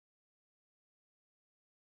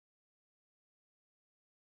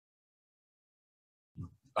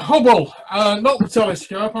Hubble, not the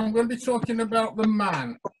telescope. I'm going to be talking about the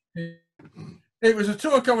man. It was a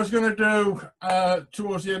talk I was going to do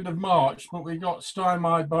towards the end of March, but we got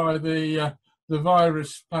stymied by the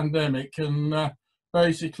virus pandemic. And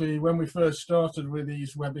basically, when we first started with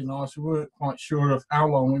these webinars, we weren't quite sure of how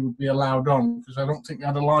long we would be allowed on, because I don't think we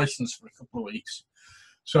had a license for a couple of weeks.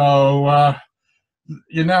 So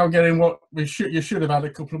you're now getting what you should have had a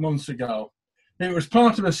couple of months ago. It was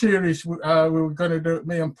part of a series we were going to do,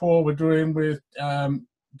 me and Paul were doing with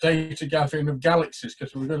data gathering of galaxies,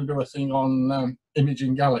 because we were going to do a thing on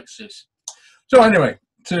imaging galaxies. So anyway,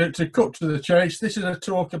 to cut to the chase, this is a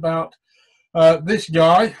talk about this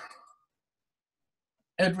guy,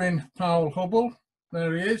 Edwin Powell Hubble.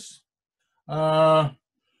 There he is,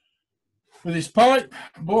 with his pipe,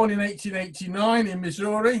 born in 1889 in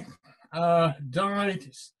Missouri, died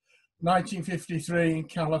 1953 in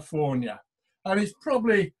California. And it's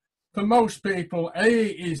probably, for most people, A,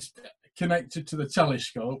 is connected to the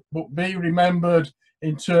telescope, but B, remembered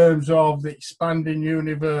in terms of the expanding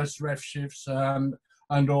universe, redshifts,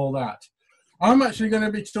 and all that. I'm actually going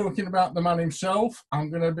to be talking about the man himself.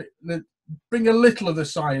 I'm going to bring a little of the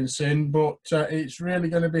science in, but it's really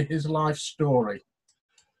going to be his life story.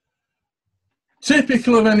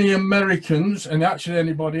 Typical of any Americans, and actually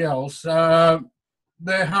anybody else, they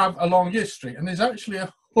have a long history, and there's actually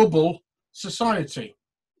a Hubble Society,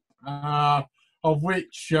 of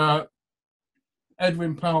which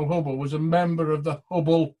Edwin Powell Hubble was a member of the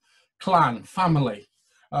Hubble clan family.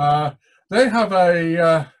 They have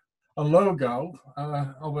a logo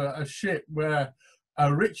of a ship where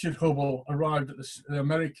Richard Hubble arrived at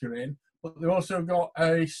America in, but they've also got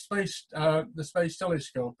a the space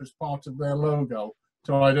telescope as part of their logo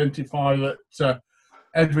to identify that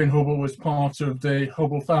Edwin Hubble was part of the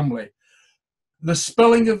Hubble family. The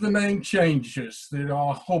spelling of the name changes. There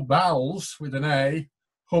are Hubbles with an A,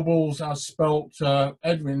 Hubbles as spelt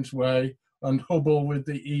Edwin's way, and Hubble with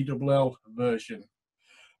the ELL version.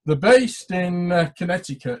 They're based in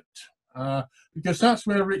Connecticut, because that's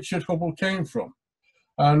where Richard Hubble came from.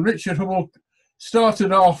 And Richard Hubble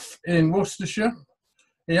started off in Worcestershire.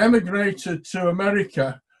 He emigrated to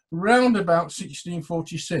America round about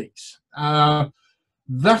 1646.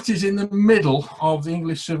 That is in the middle of the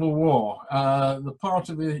English Civil War, the part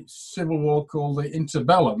of the Civil War called the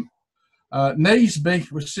Interbellum.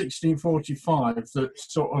 Naseby was 1645, that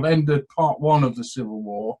sort of ended part one of the Civil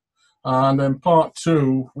War, and then part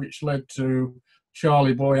two, which led to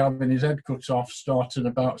Charlie Boy having his head cut off, started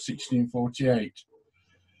about 1648.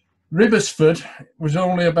 Ribersford was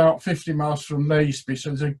only about 50 miles from Naseby, so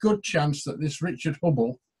there's a good chance that this Richard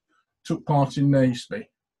Hubble took part in Naseby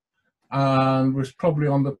and was probably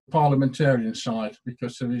on the parliamentarian side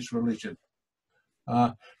because of his religion.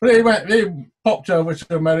 But he popped over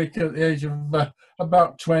to America at the age of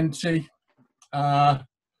about 20,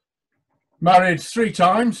 married 3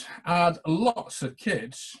 times, had lots of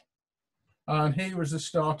kids, and he was the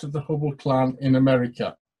start of the Hubble clan in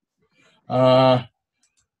America.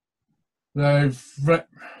 They've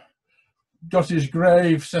got his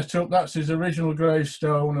grave set up. That's his original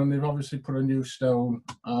gravestone, and they've obviously put a new stone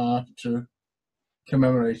to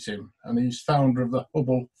commemorate him. And he's founder of the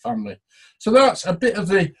Hubble family. So that's a bit of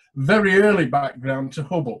the very early background to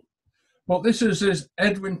Hubble. But this is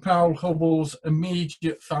Edwin Powell Hubble's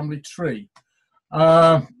immediate family tree.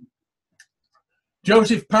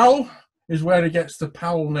 Joseph Powell is where he gets the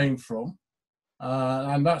Powell name from,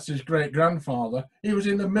 and that's his great-grandfather. He was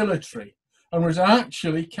in the military and was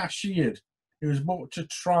actually cashiered. He was brought to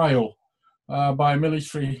trial by a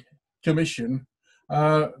military commission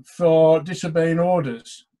for disobeying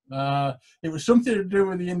orders. It was something to do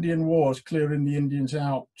with the Indian Wars, clearing the Indians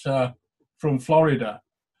out from Florida.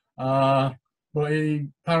 But he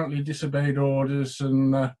apparently disobeyed orders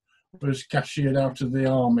and was cashiered out of the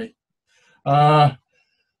army.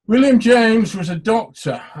 William James was a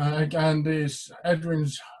doctor and is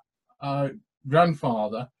Edwin's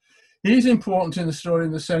grandfather. He's important in the story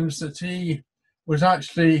in the sense that he was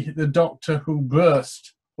actually the doctor who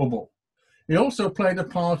birthed Hubble. He also played a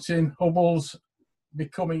part in Hubble's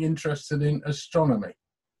becoming interested in astronomy.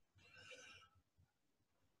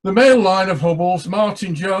 The male line of Hubbles,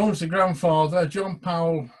 Martin Jones, the grandfather, John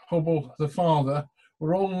Powell Hubble, the father,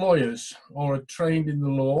 were all lawyers or had trained in the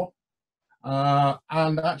law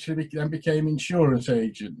and actually then became insurance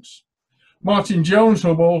agents. Martin Jones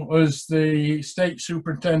Hubble was the state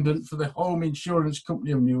superintendent for the Home Insurance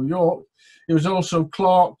Company of New York. He was also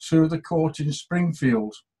clerk to the court in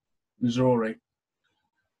Springfield, Missouri.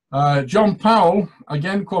 John Powell,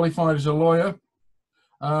 again qualified as a lawyer,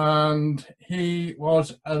 and he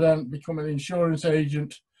was then become an insurance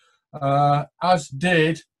agent, as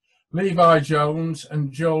did Levi Jones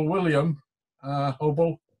and Joel William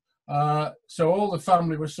Hubble. So all the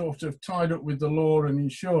family was sort of tied up with the law and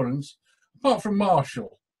insurance, apart from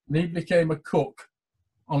Marshall, and he became a cook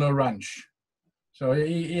on a ranch. So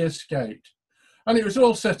he escaped. And it was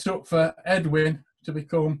all set up for Edwin to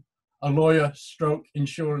become a lawyer stroke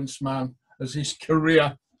insurance man as his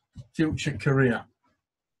career, future career.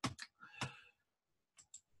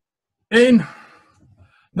 In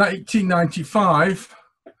 1895,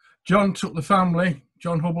 John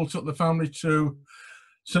Hubble took the family to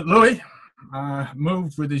St. Louis,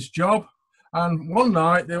 moved with his job, and one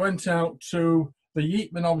night they went out to the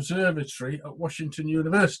Yeatman Observatory at Washington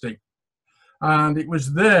University. And it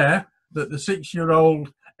was there that the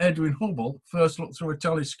 6-year-old Edwin Hubble first looked through a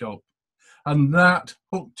telescope, and that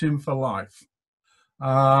hooked him for life.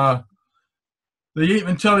 The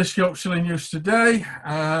Yeatman telescope still in use today.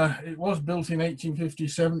 It was built in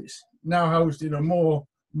 1857. It's now housed in a more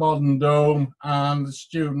modern dome, and the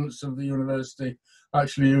students of the university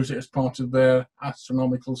actually use it as part of their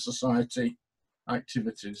astronomical society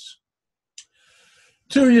activities.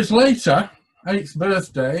 2 years later, 8th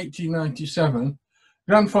birthday, 1897,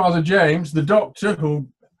 grandfather James, the doctor who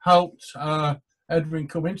helped Edwin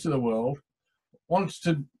come into the world, wants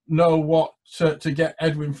to know what to get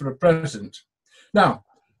Edwin for a present. Now,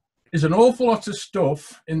 there's an awful lot of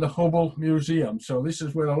stuff in the Hubble Museum, so this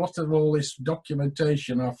is where a lot of all this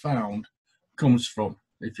documentation I found comes from,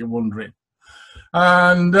 if you're wondering.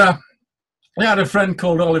 And he had a friend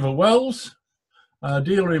called Oliver Wells, a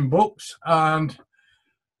dealer in books, and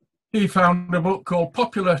he found a book called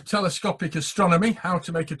Popular Telescopic Astronomy, How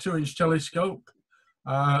to Make a 2-Inch Telescope,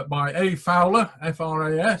 by A. Fowler,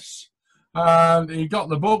 F-R-A-S. And he got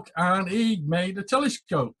the book and he made a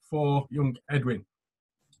telescope for young Edwin.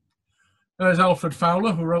 There's Alfred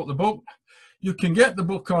Fowler, who wrote the book. You can get the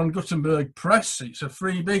book on Gutenberg Press. It's a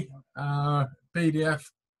freebie, PDF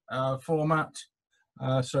format.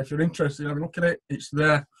 So if you're interested in having a look at it, it's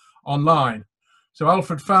there online. So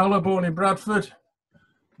Alfred Fowler, born in Bradford,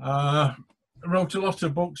 wrote a lot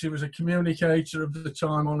of books. He was a communicator of the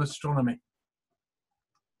time on astronomy.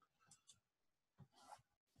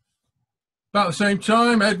 About the same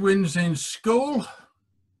time, Edwin's in school.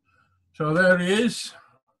 So there he is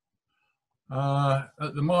at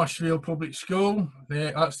the Marshfield Public School.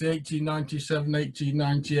 That's the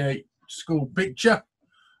 1897-1898 school picture.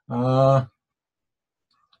 And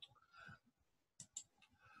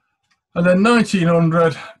then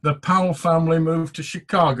 1900, the Powell family moved to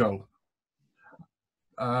Chicago.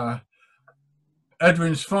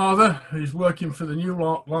 Edwin's father is working for the New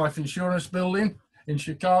Life Insurance Building in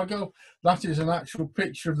Chicago. That is an actual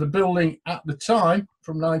picture of the building at the time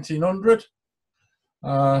from 1900.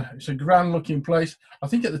 It's a grand looking place. I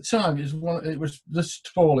think at the time it was the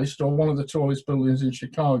tallest, or one of the tallest buildings in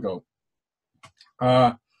Chicago.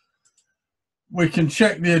 We can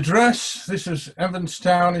check the address. This is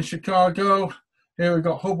Evanstown in Chicago. Here we've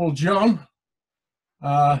got Hubble John.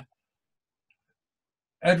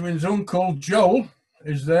 Edwin's uncle Joel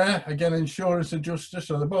is there, again insurance adjuster,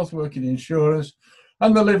 so they're both working in insurance,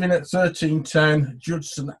 and they're living at 1310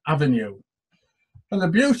 Judson Avenue. And the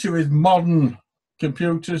beauty with modern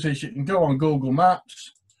computers is you can go on Google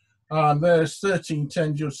Maps, and there's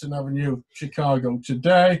 1310 Judson Avenue, Chicago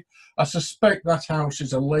today. I suspect that house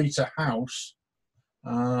is a later house.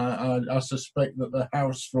 I suspect that the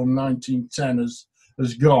house from 1910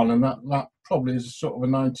 has gone, and that probably is sort of a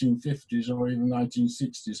 1950s or even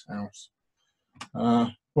 1960s house.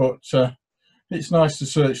 But it's nice to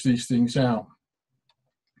search these things out.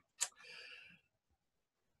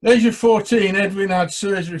 At the age of 14, Edwin had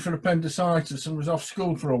surgery for appendicitis and was off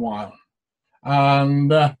school for a while.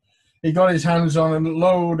 And he got his hands on a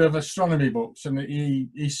load of astronomy books, and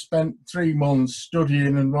he spent 3 months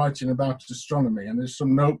studying and writing about astronomy. And there's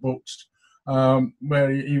some notebooks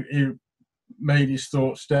where he made his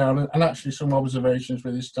thoughts down, and actually some observations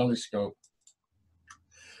with his telescope.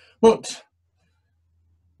 But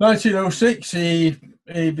 1906, he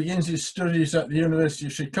begins his studies at the University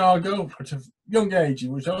of Chicago at a young age. He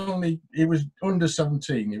was under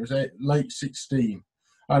 17. He was late 16,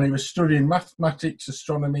 and he was studying mathematics,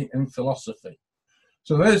 astronomy, and philosophy.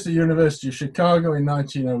 So there's the University of Chicago in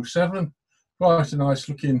 1907. Quite a nice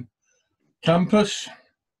looking campus.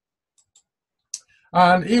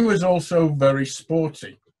 And he was also very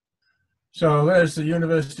sporty. So there's the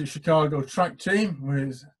University of Chicago track team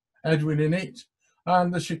with Edwin in it,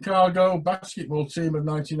 and the Chicago basketball team of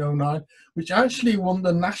 1909, which actually won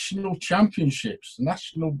the national championships,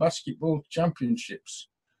 national basketball championships.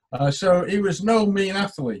 So he was no mean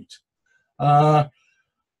athlete.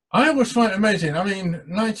 I always find it amazing. I mean,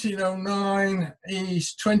 1909,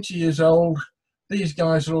 he's 20 years old. These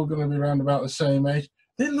guys are all going to be around about the same age.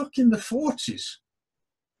 They look in the 40s.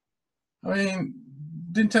 I mean,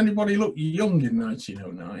 didn't anybody look young in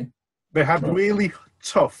 1909? They had really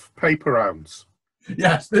tough paper rounds.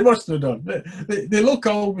 Yes, they must have done. They look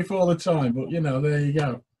old before the time, but, you know, there you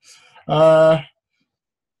go.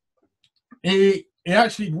 He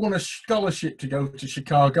actually won a scholarship to go to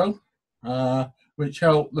Chicago, which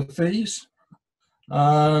helped the fees.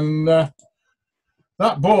 And that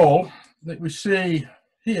ball that we see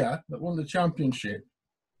here that won the championship,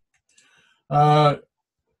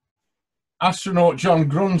 astronaut John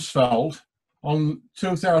Grunsfeld, on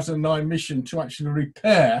 2009 mission to actually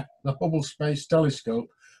repair the Hubble Space Telescope,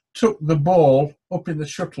 took the ball up in the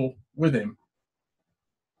shuttle with him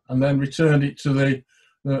and then returned it to the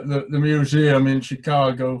museum in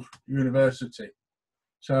Chicago University.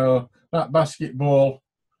 So that basketball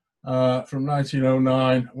from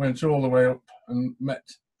 1909 went all the way up and met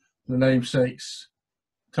the namesake's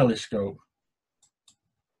telescope.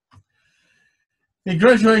 He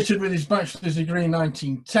graduated with his bachelor's degree in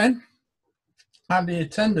 1910, and he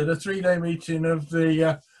attended a 3-day meeting of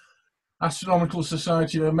the Astronomical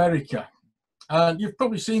Society of America. And you've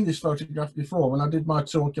probably seen this photograph before when I did my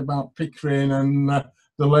talk about Pickering and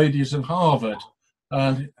the ladies of Harvard.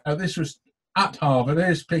 And this was at Harvard.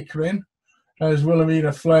 Here's Pickering, there's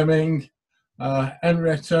Wilhelmina Fleming,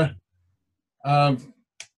 Henrietta,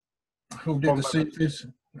 who did the Cephas.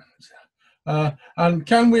 And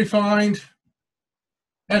can we find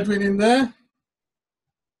Edwin in there?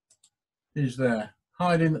 He's there,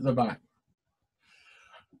 hiding at the back.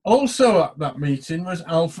 Also at that meeting was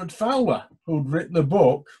Alfred Fowler, who'd written the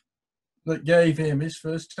book that gave him his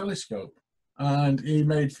first telescope. And he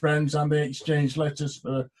made friends and they exchanged letters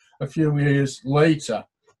for a few years later.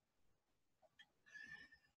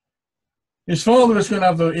 His father was going to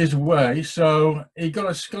have his way, so he got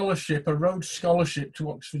a scholarship, a Rhodes Scholarship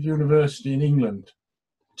to Oxford University in England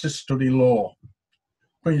to study law.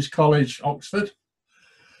 Queen's College, Oxford.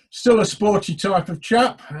 Still a sporty type of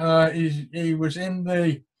chap. He was in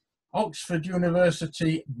the Oxford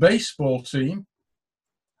University baseball team,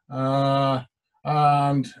 and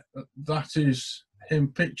that is him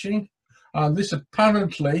pitching. And this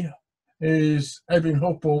apparently is Edwin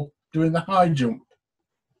Hubble doing the high jump,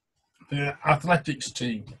 the athletics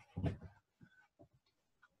team.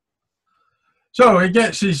 So he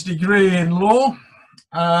gets his degree in law.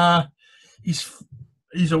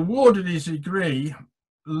 He's awarded his degree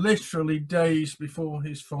literally days before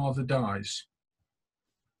his father dies.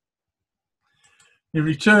 He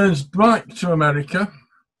returns back to America.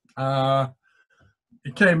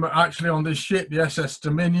 He came actually on this ship, the SS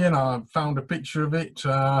Dominion. I found a picture of it.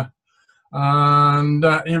 And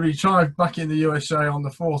he arrived back in the USA on the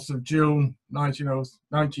 4th of June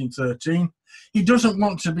 1913. He doesn't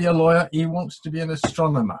want to be a lawyer, he wants to be an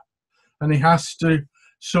astronomer. And he has to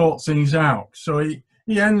sort things out. So he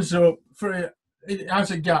ends up, he has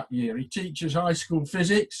a gap year. He teaches high school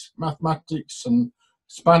physics, mathematics and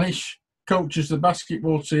Spanish, coaches the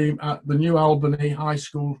basketball team at the New Albany High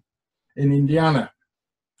School in Indiana.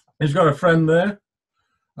 He's got a friend there,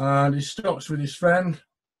 and he stops with his friend,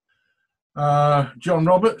 John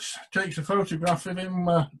Roberts, takes a photograph of him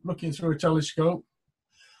looking through a telescope.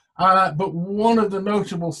 But one of the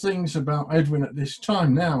notable things about Edwin at this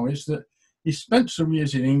time now is that he spent some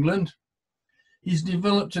years in England. He's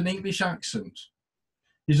developed an English accent.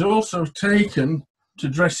 He's also taken to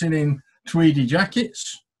dressing in tweedy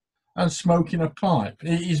jackets and smoking a pipe.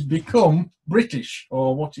 He's become British,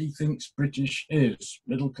 or what he thinks British is,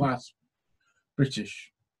 middle class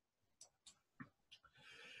British.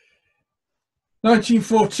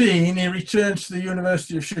 1914, he returns to the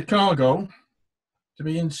University of Chicago to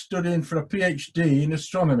be studying for a PhD in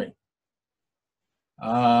astronomy.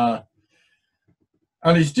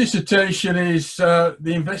 And his dissertation is the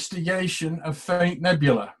investigation of faint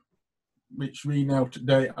nebula, which we know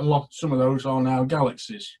today, some of those are now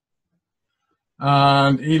galaxies.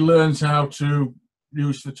 And he learns how to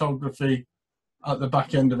use photography at the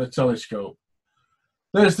back end of a telescope.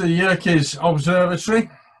 There's the Yerkes Observatory.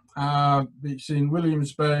 It's in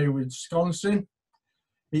Williams Bay, Wisconsin.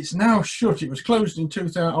 It's now shut. It was closed in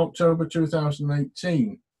October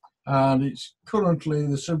 2018. And it's currently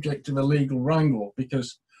the subject of a legal wrangle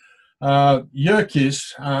because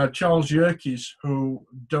Yerkes, Charles Yerkes, who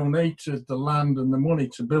donated the land and the money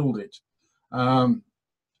to build it,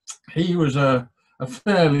 he was a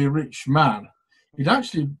fairly rich man. He'd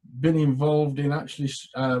actually been involved in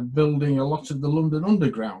building a lot of the London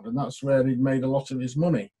Underground, and that's where he'd made a lot of his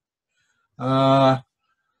money. But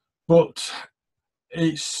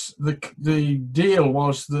it's the deal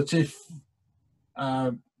was that if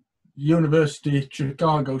University of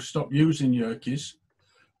Chicago stopped using Yerkes,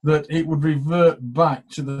 that it would revert back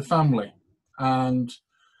to the family. And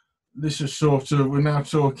this is sort of, we're now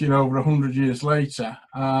talking over 100 years later,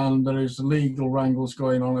 and there is legal wrangles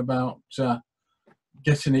going on about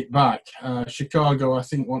getting it back. Chicago, I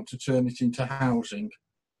think, want to turn it into housing.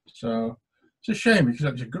 So it's a shame, because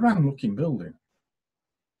it's a grand looking building.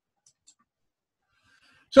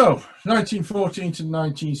 So 1914 to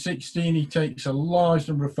 1916, he takes a large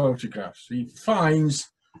number of photographs. He finds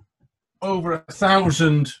over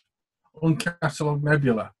 1,000 uncatalogued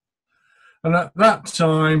nebula. And at that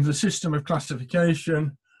time, the system of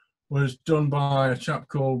classification was done by a chap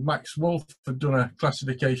called Max Wolf, had done a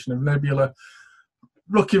classification of nebula.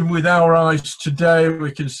 Looking with our eyes today,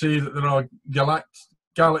 we can see that there are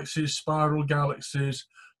galaxies, spiral galaxies.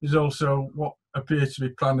 There's also what appear to be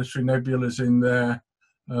planetary nebulas in there,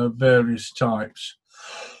 various types.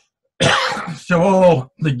 So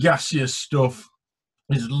all the gaseous stuff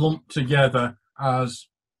is lumped together as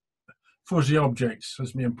fuzzy objects,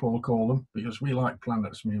 as me and Paul call them, because we like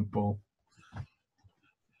planets, me and Paul.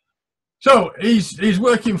 So he's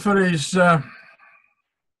working for his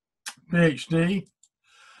PhD,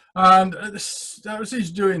 and as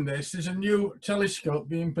he's doing this, there's a new telescope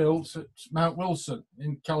being built at Mount Wilson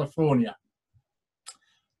in California.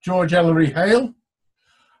 George Ellery Hale,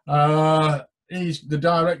 he's the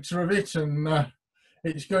director of it, and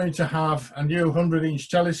it's going to have a new 100-inch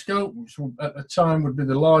telescope, which at the time would be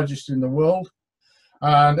the largest in the world,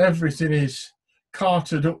 and everything is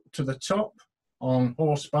carted up to the top on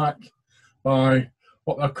horseback by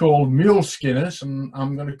what are called mule skinners, and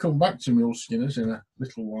I'm going to come back to mule skinners in a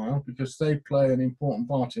little while because they play an important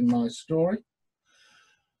part in my story.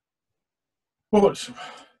 But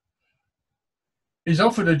he's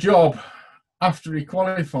offered a job after he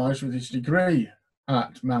qualifies with his degree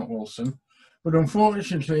at Mount Wilson, but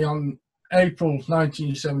unfortunately on April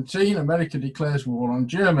 1917, America declares war on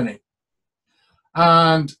Germany.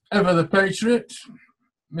 And ever the patriot,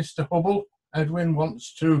 Mr. Hubble, Edwin,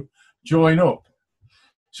 wants to join up.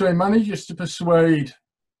 So he manages to persuade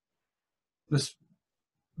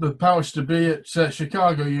the powers to be at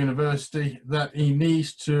Chicago University that he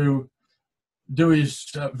needs to do his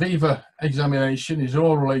Viva examination, his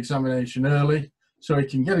oral examination early, so he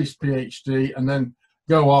can get his PhD and then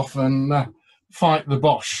go off and fight the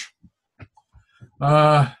Bosch.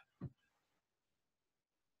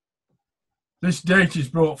 This date is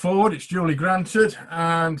brought forward, it's duly granted,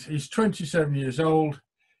 and he's 27 years old,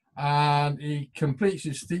 and he completes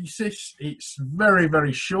his thesis. It's very,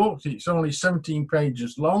 very short. It's only 17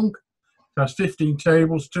 pages long. It has 15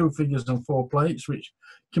 tables, 2 figures and 4 plates, which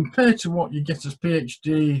compared to what you get as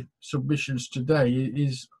PhD submissions today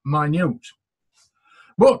is minute.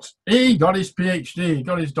 But he got his PhD, he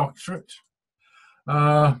got his doctorate.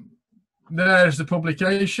 There's the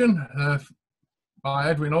publication by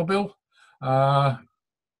Edwin Hubble.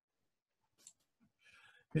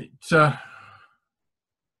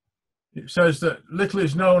 It says that little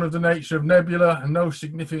is known of the nature of nebula and no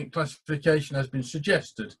significant classification has been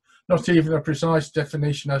suggested. Not even a precise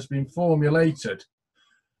definition has been formulated.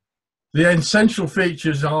 The essential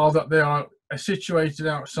features are that they are situated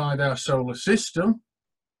outside our solar system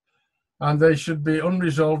and they should be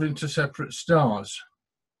unresolved into separate stars.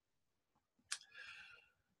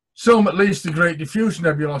 Some, at least the great diffuse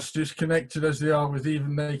nebulosities, connected as they are with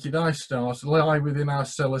even naked eye stars, lie within our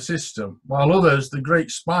solar system, while others, the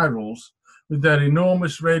great spirals, with their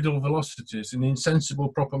enormous radial velocities and insensible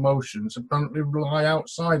proper motions, apparently lie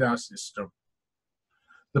outside our system.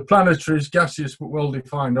 The planetaries, gaseous but well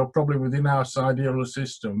defined, are probably within our sidereal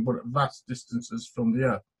system, but at vast distances from the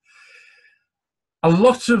Earth. A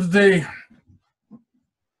lot of the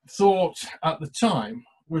thought at the time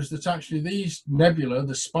was that actually these nebula,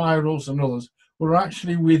 the spirals and others, were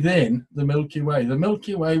actually within the Milky Way. The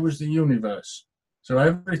Milky Way was the universe, so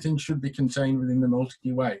everything should be contained within the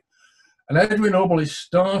Milky Way. And Edwin Hubble is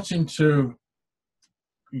starting to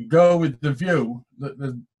go with the view that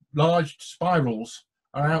the large spirals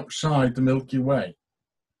are outside the Milky Way.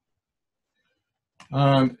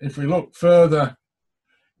 And if we look further,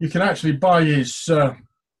 you can actually buy his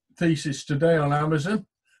thesis today on Amazon.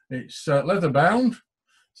 It's leather bound,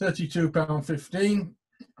 £32.15.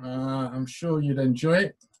 I'm sure you'd enjoy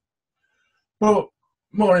it. But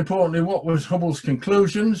more importantly, what was Hubble's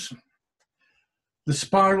conclusions? The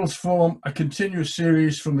spirals form a continuous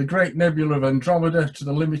series from the Great Nebula of Andromeda to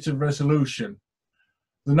the limit of resolution,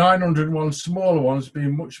 the 901 smaller ones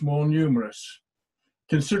being much more numerous.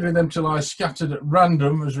 Considering them to lie scattered at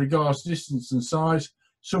random as regards distance and size,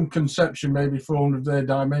 some conception may be formed of their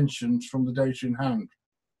dimensions from the data in hand.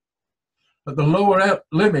 At the lower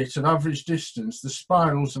limit of average distance, the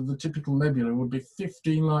spirals of the typical nebula would be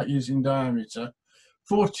 15 light years in diameter,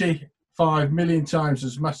 45 million times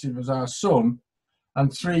as massive as our Sun,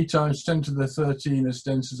 and 3 times 10 to the 13 as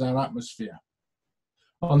dense as our atmosphere.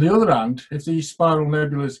 On the other hand, if these spiral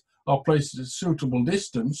nebulas are placed at a suitable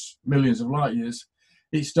distance, millions of light years,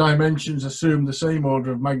 its dimensions assume the same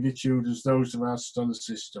order of magnitude as those of our stellar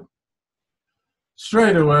system.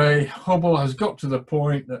 Straight away, Hubble has got to the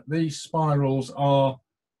point that these spirals are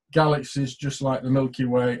galaxies just like the Milky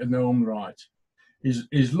Way in their own right.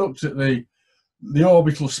 He's looked at the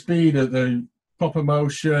orbital speed of the proper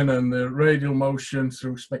motion and the radial motion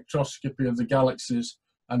through spectroscopy of the galaxies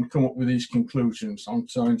and come up with these conclusions on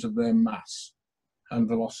terms of their mass and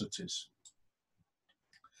velocities.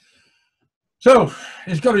 So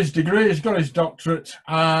he's got his degree, he's got his doctorate,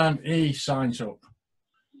 and he signs up.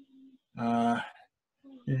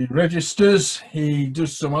 He registers, he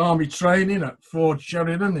does some army training at Fort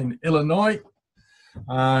Sheridan in Illinois.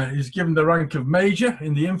 He's given the rank of major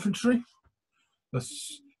in the infantry, the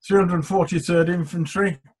 343rd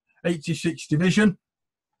Infantry, 86th Division.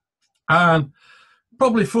 And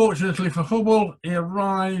probably fortunately for Hubble, he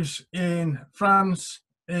arrives in France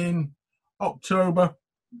in October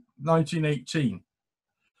 1918.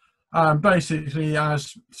 And basically he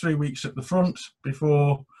has 3 weeks at the front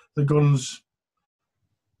before the guns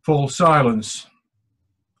fall silence.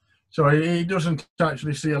 So he doesn't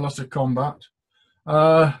actually see a lot of combat.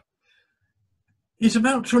 He's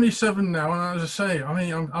about 27 now, and as I say, I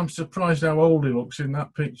mean, I'm surprised how old he looks in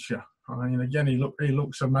that picture. I mean, again, he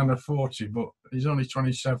looks a man of 40, but he's only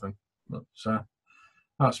 27. But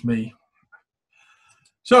that's me.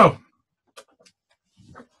 So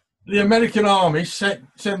the American Army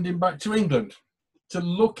send him back to England to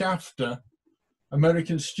look after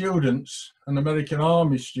American students and American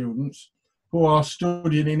Army students who are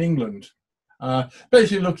studying in England.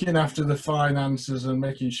 Basically looking after the finances and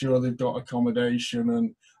making sure they've got accommodation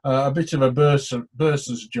and a bit of a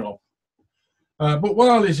bursar's job. But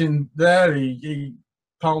while he's in there, he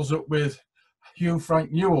pals up with Hugh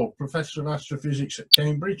Frank Newell, Professor of Astrophysics at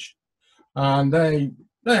Cambridge, and they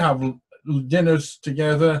have dinners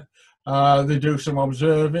together. They do some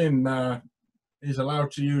observing. He's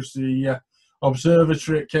allowed to use the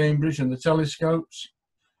observatory at Cambridge and the telescopes,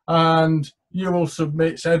 and Newell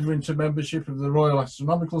submits Edwin to membership of the Royal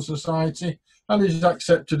Astronomical Society, and is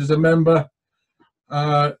accepted as a member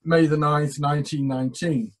May the 9th,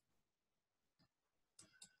 1919.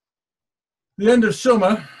 The end of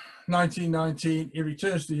summer 1919, he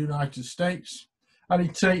returns to the United States and he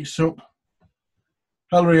takes up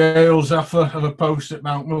Henry Hale's offer of a post at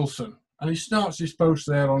Mount Wilson, and he starts his post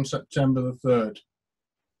there on September the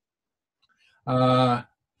 3rd.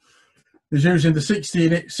 He's using the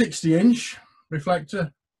 60-inch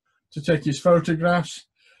reflector to take his photographs,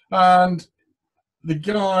 and the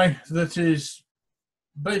guy that is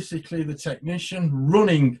basically the technician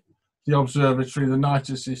running the observatory, the night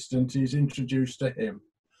assistant, is introduced to him,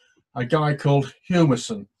 a guy called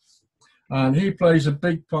Humason, and he plays a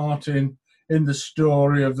big part in the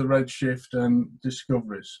story of the redshift and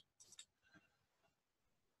discoveries.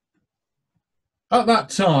 At that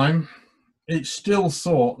time, it's still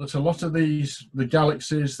thought that a lot of the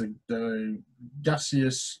galaxies, the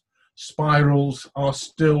gaseous spirals, are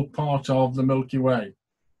still part of the Milky Way.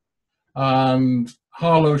 And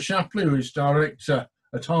Harlow Shapley, who is director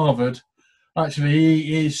at Harvard, actually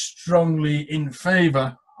he is strongly in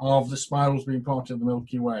favour of the spirals being part of the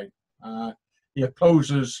Milky Way. He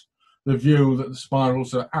opposes the view that the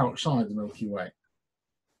spirals are outside the Milky Way.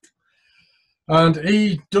 And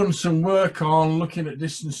he'd done some work on looking at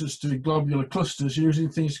distances to globular clusters using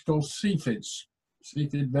things called Cephids,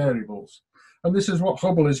 Cephid variables. And this is what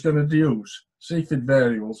Hubble is going to use, Cephid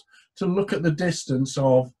variables, to look at the distance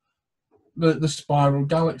of the spiral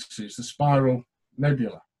galaxies, the spiral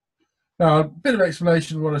nebula. Now, a bit of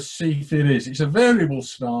explanation of what a Cephid is. It's a variable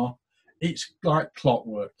star. It's like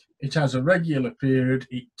clockwork. It has a regular period.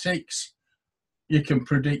 It ticks. You can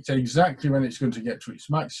predict exactly when it's going to get to its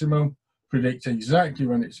maximum, predict exactly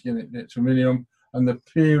when it's going to get to a minimum, and the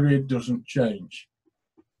period doesn't change.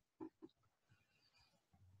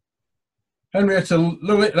 Henrietta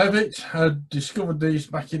Leavitt had discovered these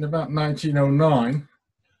back in about 1909,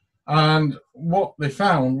 and what they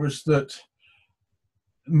found was that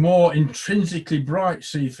more intrinsically bright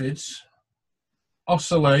Cephids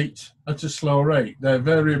oscillate at a slow rate. Their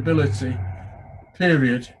variability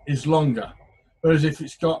period is longer, whereas if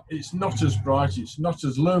it's not as bright, it's not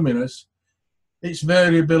as luminous, its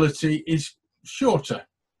variability is shorter.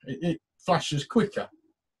 It flashes quicker.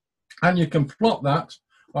 And you can plot that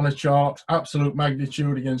on a chart, absolute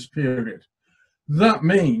magnitude against period. That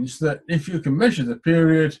means that if you can measure the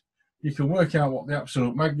period, you can work out what the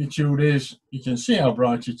absolute magnitude is, you can see how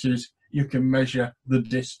bright it is, you can measure the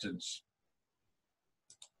distance.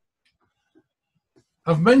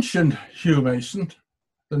 I've mentioned Hugh Mason,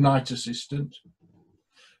 the night assistant.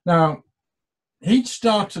 Now, he'd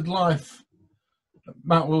started life,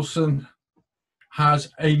 Matt Wilson,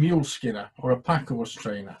 has a mule skinner or a pack horse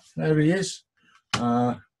trainer. There he is,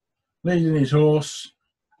 leading his horse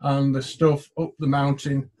and the stuff up the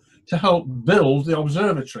mountain to help build the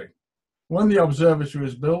observatory. When the observatory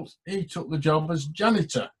was built, he took the job as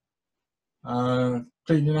janitor,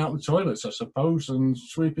 cleaning out the toilets, I suppose, and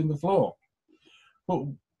sweeping the floor. But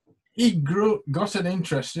he got an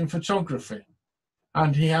interest in photography,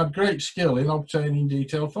 and he had great skill in obtaining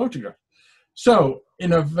detailed photographs. So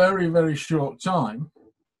in a very, very short time,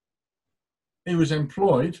 he was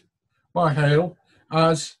employed by Hale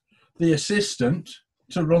as the assistant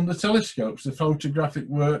to run the telescopes, the photographic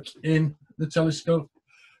work in the telescope,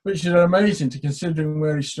 which is amazing to considering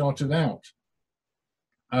where he started out.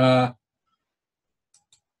 And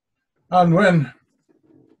when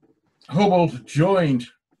Hubble joined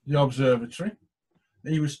the observatory,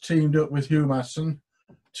 he was teamed up with Hugh Mason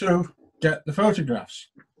to get the photographs.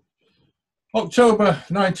 October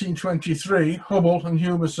 1923, Hubble and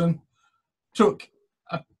Hugh Mason took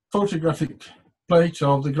a photographic plate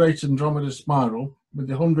of the Great Andromeda Spiral with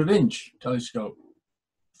the 100-inch telescope.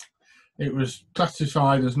 It was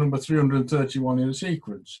classified as number 331 in the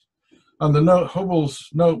sequence. And the Hubble's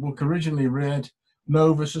notebook originally read,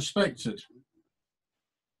 "Nova suspected."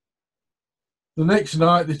 The next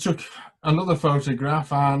night they took another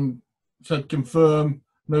photograph and said, "Confirm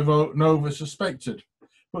Nova suspected."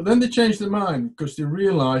 But then they changed their mind because they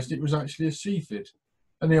realised it was actually a Cepheid,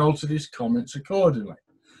 and he altered his comments accordingly.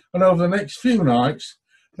 And over the next few nights,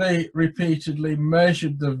 they repeatedly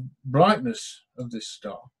measured the brightness of this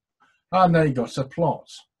star, and they got a plot.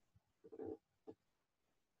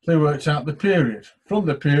 They worked out the period. From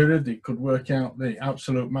the period, they could work out the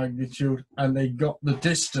absolute magnitude, and they got the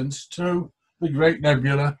distance to the Great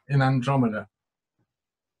Nebula in Andromeda.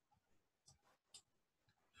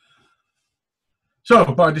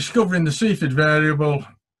 So, by discovering the Cepheid variable,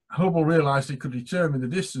 Hubble realised he could determine the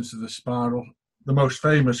distance of the spiral, the most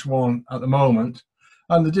famous one at the moment,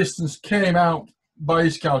 and the distance came out by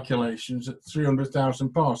his calculations at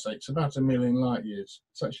 300,000 parsecs, about 1 million light years.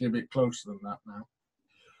 It's actually a bit closer than that now.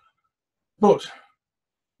 But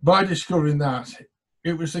by discovering that,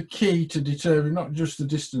 it was the key to determine not just the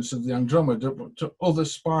distance of the Andromeda, but to other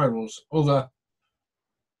spirals, other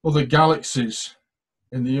galaxies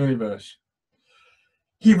in the universe.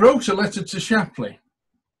 He wrote a letter to Shapley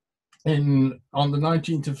on the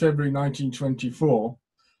 19th of February 1924,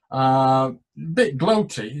 a bit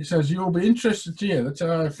gloaty. He says, "You'll be interested to hear that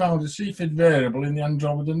I found a Cepheid variable in the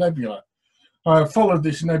Andromeda Nebula. I have followed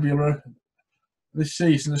this nebula this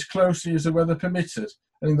season as closely as the weather permitted,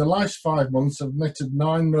 and in the last 5 months have netted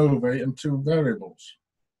 9 novae and 2 variables."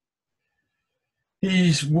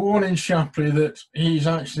 He's warning Shapley that he's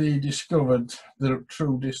actually discovered the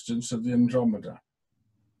true distance of the Andromeda.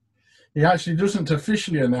 He actually doesn't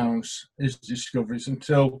officially announce his discoveries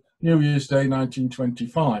until New Year's Day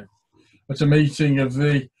 1925 at a meeting of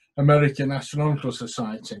the American Astronomical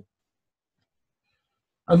Society.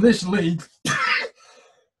 And this leads,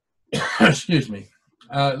 excuse me,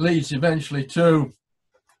 leads eventually to,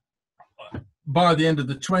 by the end of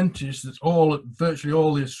the 20s, that virtually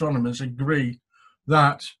all the astronomers agree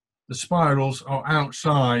that the spirals are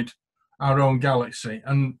outside our own galaxy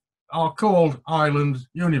and are called island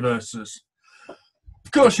universes.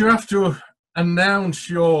 Of course, you have to announce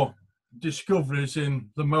your discoveries in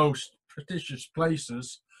the most prestigious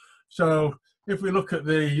places. So if we look at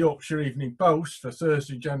the Yorkshire Evening Post for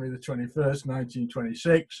Thursday, January the 21st,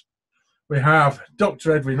 1926, we have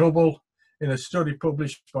Dr. Edwin Hubble in a study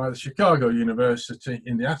published by the Chicago University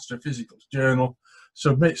in the Astrophysical Journal,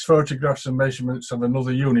 submits photographs and measurements of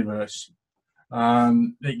another universe.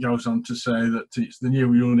 And it goes on to say that it's the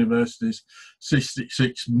new universe is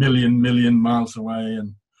 66 million miles away.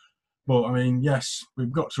 But I mean, yes,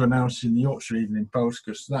 we've got to announce in the Yorkshire Evening Post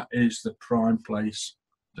because that is the prime place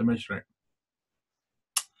to measure it.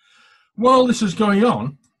 While this is going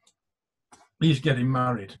on, he's getting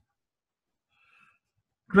married.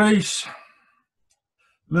 Grace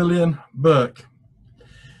Lillian Burke.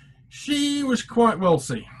 She was quite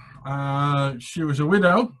wealthy. She was a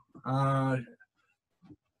widow.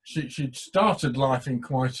 She'd started life in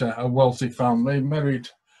quite a wealthy family, married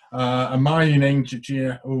a mining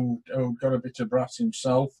engineer who got a bit of brass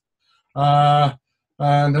himself,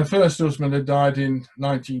 and her first husband had died in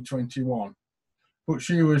 1921. But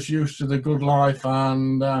she was used to the good life,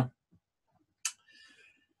 and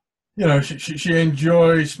you know, she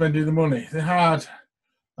enjoyed spending the money. They had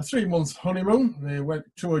a 3-month honeymoon. They went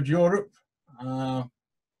toured Europe, and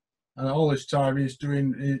all this time he's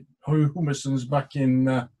doing Humerson's back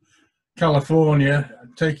in California,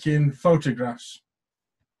 taking photographs.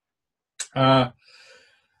 And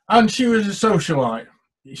she was a socialite.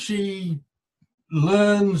 She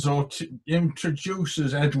learns or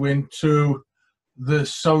introduces Edwin to the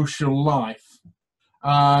social life,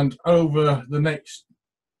 and over the next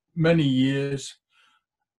many years,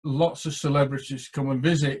 lots of celebrities come and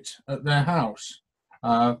visit at their house.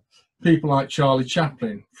 People like Charlie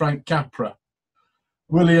Chaplin, Frank Capra,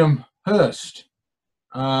 William Hearst,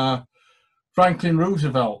 Franklin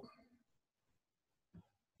Roosevelt.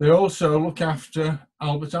 They also look after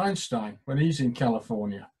Albert Einstein when he's in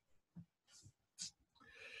California.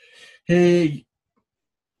 He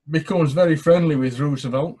becomes very friendly with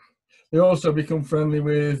Roosevelt. They also become friendly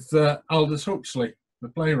with Aldous Huxley, the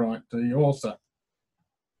playwright, the author.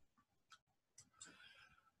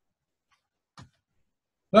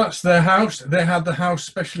 That's their house. They had the house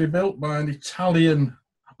specially built by an Italian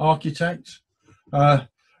architect.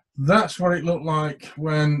 That's what it looked like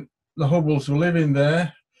when the Hubbles were living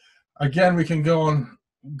there. Again, we can go on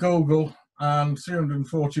Google, and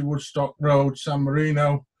 340 Woodstock Road, San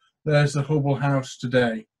Marino. There's the Hubble house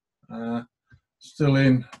today, still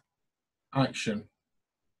in action.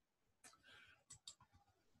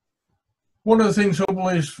 One of the things Hubble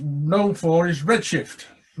is known for is redshift,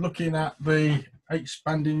 looking at the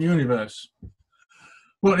expanding universe.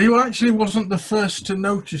 But he actually wasn't the first to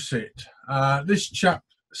notice it. This chap,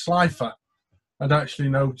 Slipher, had actually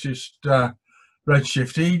noticed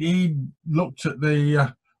redshift. He looked at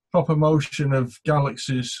the proper motion of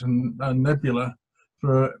galaxies and nebula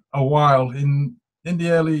for a while in the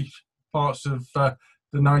early parts of the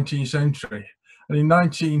 19th century. And in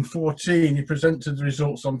 1914, he presented the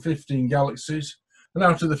results on 15 galaxies, and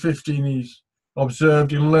out of the 15 he's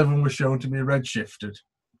observed, 11 were shown to be redshifted.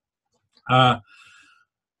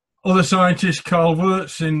 Other scientists, Carl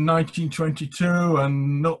Wurtz in 1922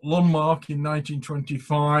 and Lundmark in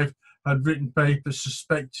 1925, had written papers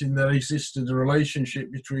suspecting there existed a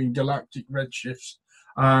relationship between galactic redshifts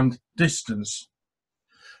and distance.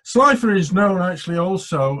 Slipher is known actually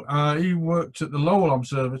also, he worked at the Lowell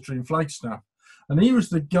Observatory in Flagstaff, and he was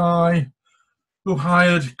the guy who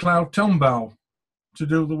hired Claude Tombaugh to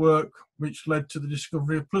do the work which led to the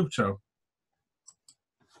discovery of Pluto.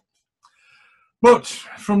 But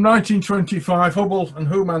from 1925, Hubble and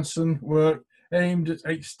Humansson were aimed at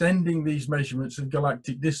extending these measurements of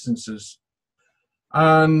galactic distances.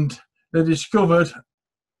 And they discovered,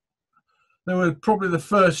 they were probably the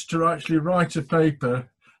first to actually write a paper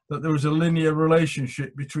that there was a linear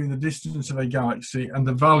relationship between the distance of a galaxy and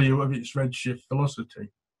the value of its redshift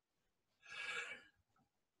velocity.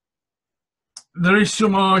 There is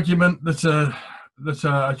some argument that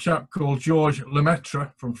a chap called Georges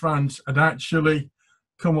Lemaitre from France had actually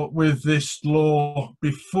come up with this law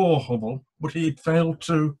before Hubble, but he had failed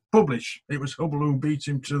to publish. It was Hubble who beat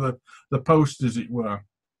him to the post, as it were.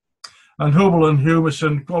 And Hubble and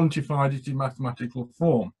Humansson quantified it in mathematical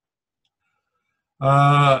form.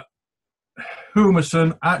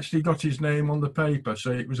 Humansson actually got his name on the paper,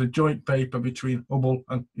 so it was a joint paper between Hubble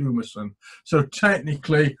and Humansson. So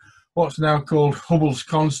technically, what's now called Hubble's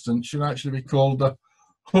constant should actually be called the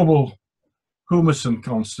Hubble-Humansson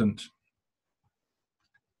constant.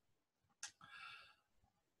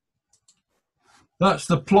 That's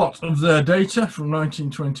the plot of their data from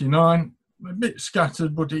 1929. A bit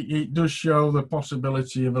scattered, but it does show the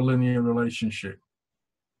possibility of a linear relationship.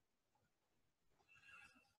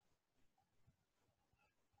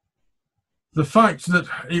 The fact that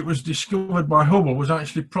it was discovered by Hubble was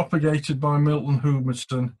actually propagated by Milton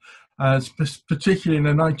Humansson, particularly in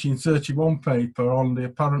a 1931 paper on the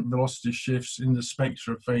apparent velocity shifts in the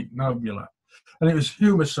spectra of faint nebula. And it was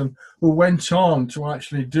Humansson who went on to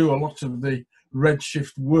actually do a lot of the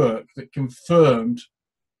redshift work that confirmed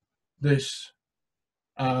this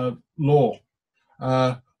law.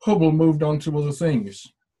 Hubble moved on to other things,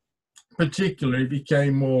 particularly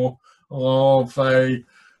became more of a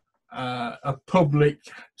public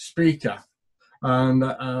speaker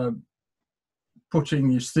and putting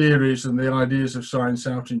his theories and the ideas of science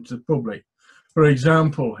out into the public. For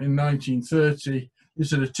example, in 1930,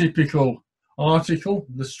 this is a typical article,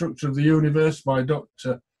 The Structure of the Universe by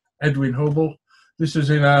Dr. Edwin Hubble. This is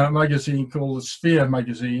in a magazine called the Sphere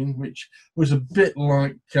magazine, which was a bit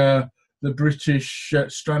like the British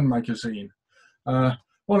Strand magazine.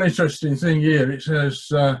 What one interesting thing here, it says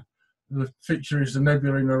the picture is the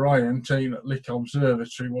nebula in Orion taken at Lick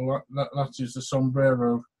Observatory. Well, that is the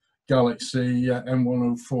Sombrero Galaxy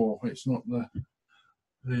M104. It's not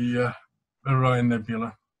the Orion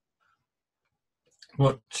Nebula.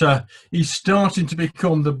 But he's starting to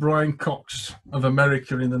become the Brian Cox of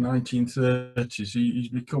America in the 1930s. He's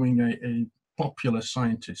becoming a popular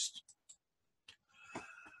scientist.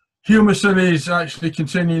 Humason is actually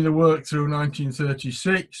continuing the work through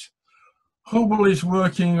 1936. Hubble is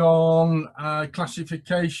working on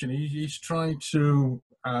classification. He's trying to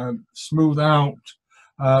smooth out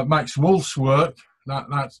Max Wolf's work,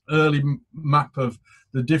 that early map of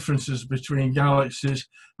the differences between galaxies,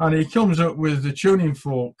 and he comes up with the tuning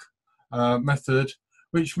fork method,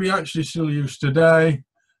 which we actually still use today.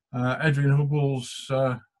 Edwin Hubble's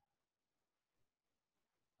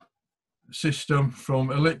system, from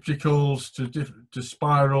ellipticals to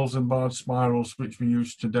spirals and barred spirals, which we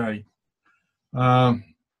use today. One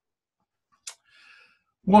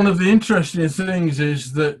of the interesting things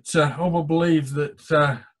is that Hubble believed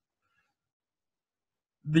that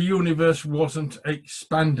the universe wasn't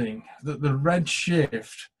expanding, that the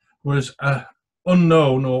redshift was an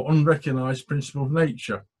unknown or unrecognized principle of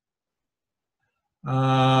nature.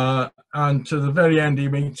 And to the very end, he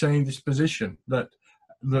maintained this position that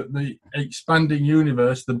the expanding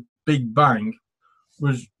universe, the Big Bang,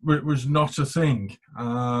 was not a thing.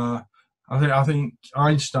 I think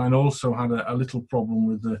Einstein also had a little problem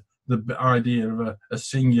with the idea of a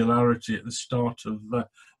singularity at the start of the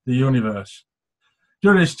universe.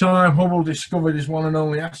 During this time, Hubble discovered his one and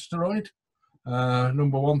only asteroid,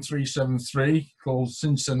 number 1373, called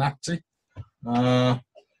Cincinnati. But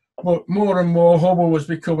more and more, Hubble was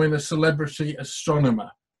becoming a celebrity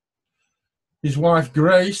astronomer. His wife,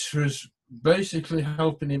 Grace, was basically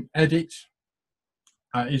helping him edit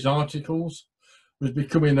his articles, was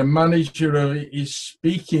becoming a manager of his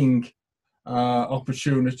speaking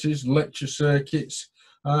opportunities, lecture circuits,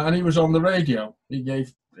 and he was on the radio. He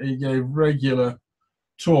gave regular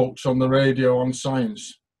talks on the radio on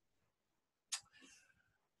science.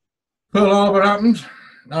 Pearl Harbor happened,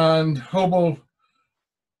 and Hubble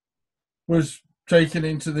was taken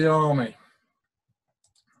into the army.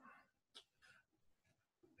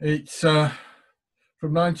 It's from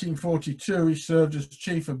 1942, he served as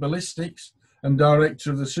chief of ballistics and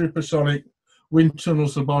director of the supersonic wind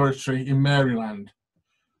tunnels laboratory in Maryland.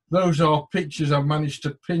 Those are pictures I've managed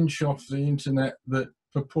to pinch off the internet that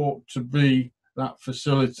purport to be that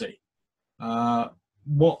facility.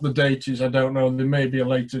 What the date is, I don't know. There may be a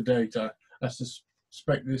later date. I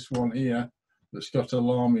suspect this one here that's got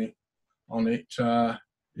alarming on it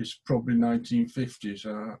is probably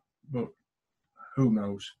 1950s, but who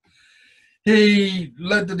knows. He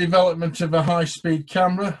led the development of a high-speed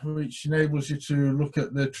camera, which enables you to look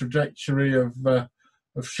at the trajectory of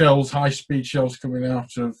shells, high-speed shells coming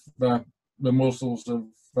out of the muzzles of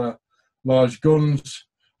large guns,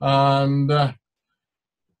 and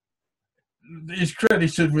is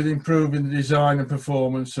credited with improving the design and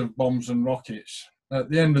performance of bombs and rockets. At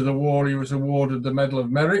the end of the war, he was awarded the Medal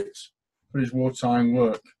of Merit for his wartime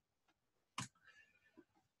work.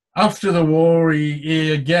 After the war,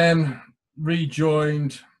 he again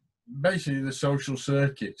rejoined basically the social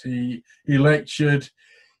circuit. He lectured.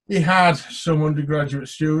 He had some undergraduate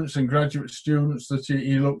students and graduate students that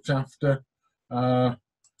he looked after,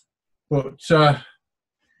 but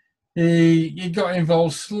he got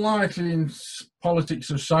involved slightly in politics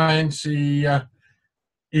of science. He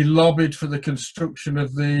lobbied for the construction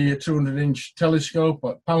of the 200-inch telescope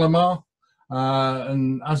at Palomar,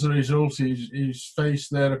 and as a result, his face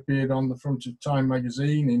there appeared on the front of Time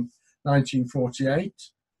magazine in 1948.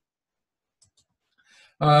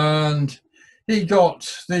 And he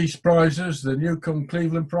got these prizes: the Newcomb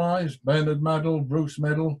Cleveland Prize, Bernard Medal, Bruce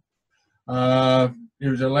Medal. He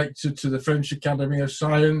was elected to the French Academy of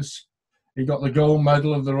Science. He got the Gold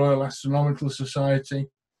Medal of the Royal Astronomical Society.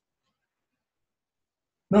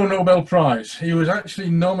 No Nobel Prize. He was actually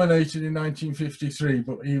nominated in 1953,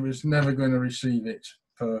 but he was never going to receive it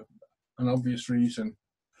for an obvious reason.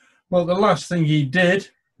 Well, the last thing he did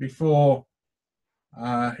before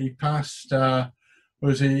he passed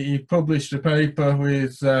was he published a paper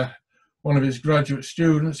with one of his graduate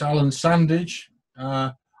students, Alan Sandage,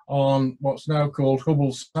 on what's now called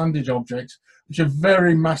Hubble Sandage objects, which are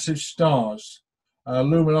very massive stars,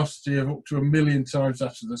 luminosity of up to 1 million times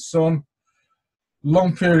that of the sun,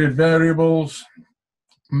 long period variables,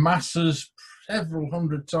 masses several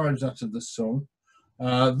hundred times that of the sun,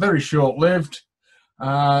 very short-lived.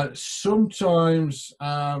 Sometimes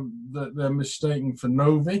they're mistaken for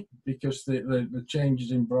novae because the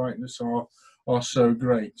changes in brightness are are so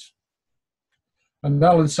great. And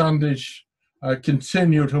Alan Sandage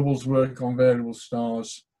continued Hubble's work on variable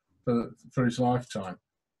stars for his lifetime.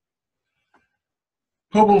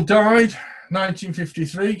 Hubble died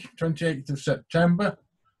 1953, 28th of September,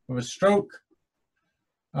 of a stroke.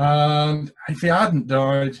 And if he hadn't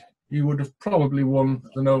died, he would have probably won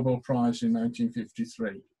the Nobel Prize in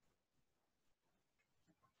 1953.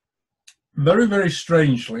 Very, very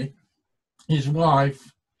strangely, his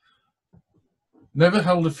wife never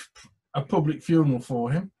held a public funeral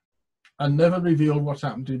for him and never revealed what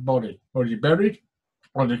happened to his body. Was he buried?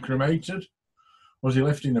 Was he cremated? Was he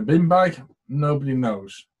left in a bin bag? Nobody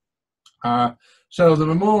knows. So the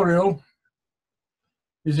memorial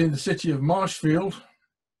is in the city of Marshfield,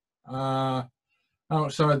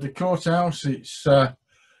 outside the courthouse. It's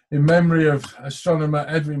in memory of astronomer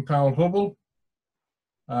Edwin Powell Hubble,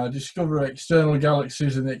 discoverer of external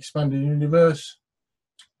galaxies in the expanding universe.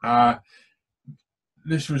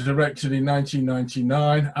 This was erected in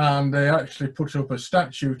 1999, and they actually put up a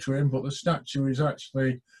statue to him, but the statue is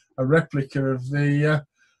actually a replica of the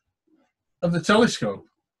telescope.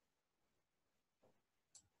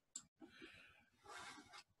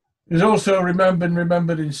 He's also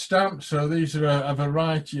remembered in stamps. So these are a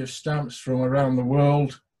variety of stamps from around the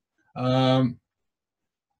world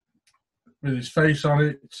with his face on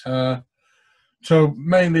it. So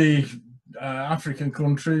mainly African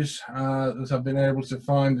countries that I've been able to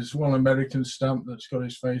find. There's one American stamp that's got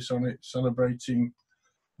his face on it, celebrating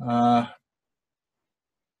the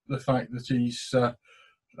fact that he's,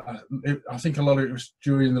 I think a lot of it was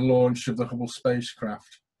during the launch of the Hubble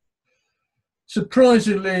spacecraft.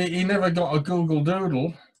 Surprisingly, he never got a Google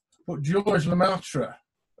Doodle, but George Lemaitre,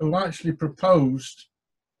 who actually proposed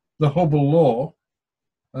the Hubble law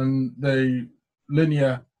and the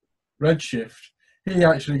linear redshift, he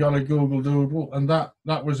actually got a Google Doodle, and that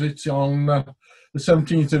was it on the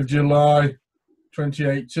 17th of July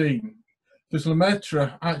 2018. Because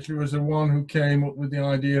Lemaitre actually was the one who came up with the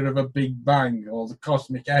idea of a Big Bang, or the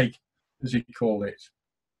cosmic egg, as he called it.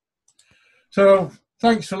 So,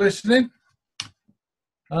 thanks for listening.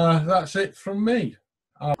 That's it from me.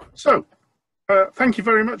 Thank you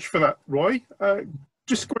very much for that, Roy.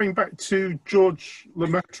 Just going back to George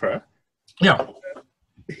Lemaitre. Yeah.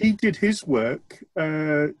 He did his work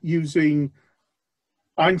using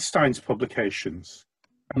Einstein's publications.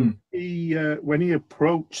 And he, when he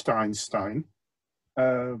approached Einstein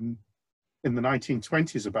in the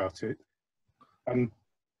 1920s about it, and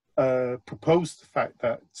proposed the fact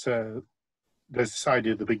that there's this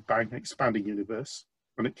idea of the Big Bang expanding universe,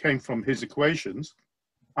 and it came from his equations,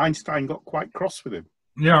 Einstein got quite cross with him.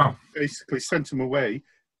 Yeah. Basically sent him away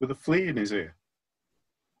with a flea in his ear.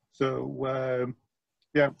 So,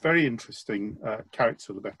 yeah, very interesting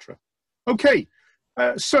character, Lemaitre. Okay,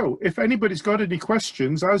 so if anybody's got any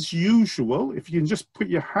questions, as usual, if you can just put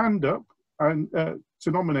your hand up and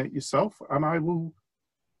to nominate yourself, and I will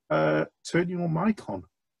turn your mic on.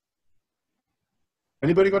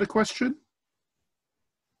 Anybody got a question?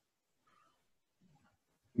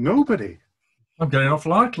 Nobody. I'm getting off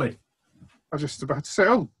lightly. I was just about to say,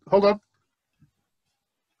 oh, hold on.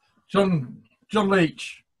 John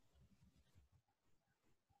Leach.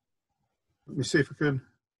 Let me see if I can.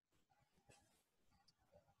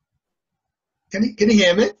 Can you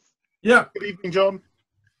hear me? Yeah. Good evening, John.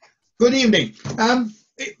 Good evening.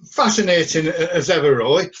 Fascinating as ever,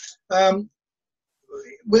 Roy.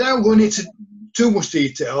 Without going into too much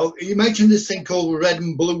detail, you mentioned this thing called red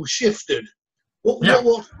and blue shifted. What's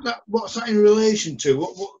that in relation to?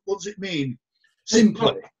 What does it mean?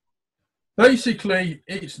 Simply. Basically,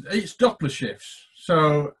 it's Doppler shifts.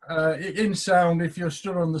 So in sound, if you're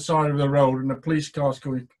stood on the side of the road and a police car's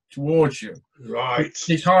coming towards you, right,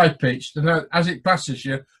 it's high pitched, and as it passes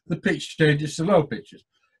you, the pitch changes to low pitches.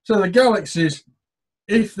 So the galaxies,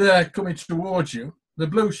 if they're coming towards you, they're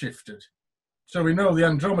blue shifted. So we know the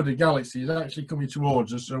Andromeda galaxy is actually coming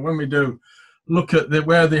towards us. So when we do look at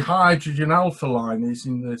where the hydrogen alpha line is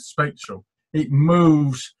in the spectrum, it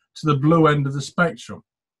moves to the blue end of the spectrum.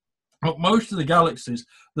 But most of the galaxies,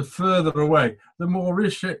 the further away, the more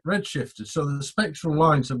redshifted. So the spectral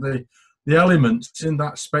lines of the elements in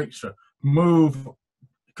that spectra move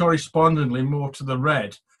correspondingly more to the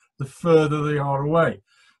red the further they are away.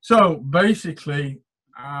 So basically,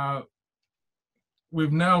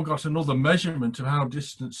 we've now got another measurement of how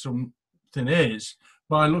distant something is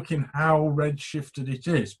by looking how red-shifted it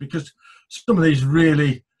is, because some of these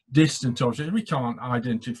really distant objects, we can't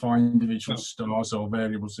identify individual stars or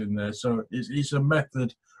variables in there. So it's a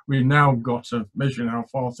method we've now got of measuring how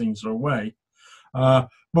far things are away.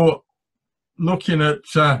 But looking at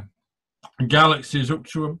galaxies up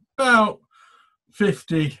to about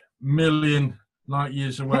 50 million light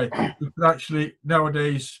years away. We could actually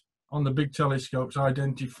nowadays on the big telescopes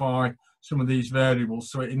identify some of these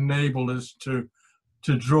variables, so it enabled us to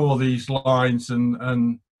draw these lines,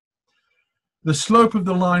 and the slope of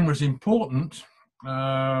the line was important.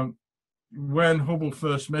 When Hubble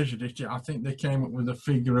first measured it, I think they came up with a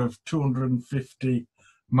figure of 250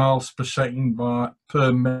 miles per second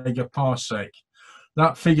per megaparsec.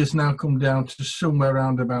 That figure's now come down to somewhere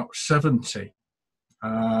around about 70.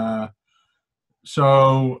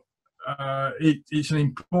 It's an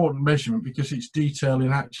important measurement because it's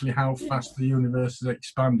detailing actually how fast the universe is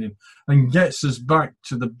expanding and gets us back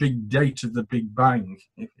to the big date of the Big Bang,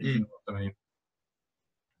 if you know what I mean.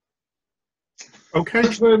 Okay.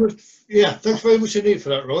 Thanks very much. Yeah, thanks very much indeed for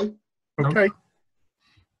that, Roy. Okay.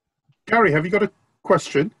 Gary, have you got a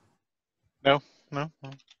question? No.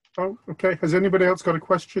 Oh, okay. Has anybody else got a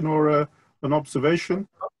question or an observation?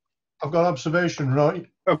 I've got an observation, Roy.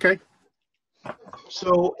 Okay.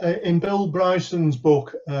 So in Bill Bryson's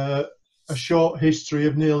book, A Short History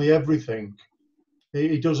of Nearly Everything,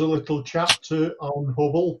 he does a little chapter on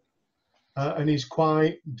Hubble, and he's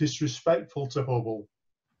quite disrespectful to Hubble,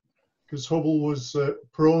 because Hubble was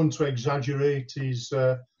prone to exaggerate his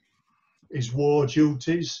war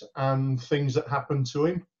duties and things that happened to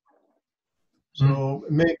him. So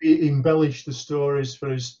maybe embellish the stories for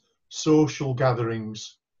his social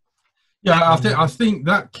gatherings. Yeah, I think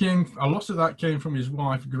that a lot of that came from his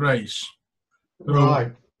wife Grace.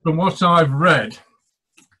 Right. From what I've read,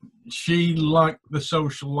 she liked the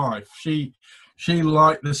social life. She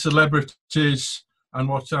liked the celebrities and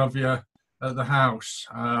what have you at the house.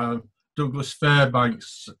 Douglas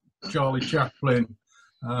Fairbanks, Charlie Chaplin,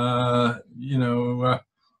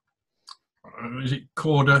 is it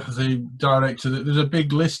Corder, the director? There's a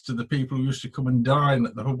big list of the people who used to come and dine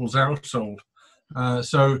at the Hubble's household.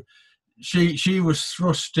 So she was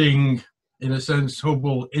thrusting, in a sense,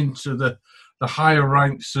 Hubble into the higher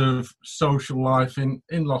ranks of social life in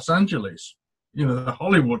Los Angeles, the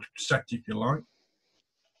Hollywood set, if you like.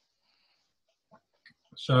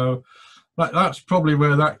 So that's probably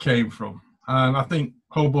where that came from. And I think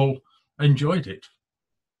Hubble enjoyed it.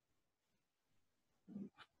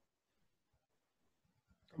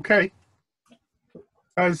 Okay.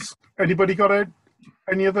 Has anybody got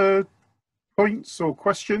any other points or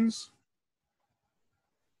questions?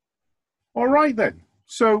 All right then.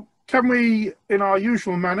 So can we, in our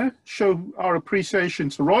usual manner, show our appreciation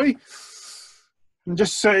to Roy and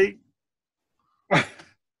just say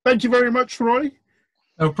thank you very much, Roy.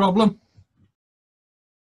 No problem.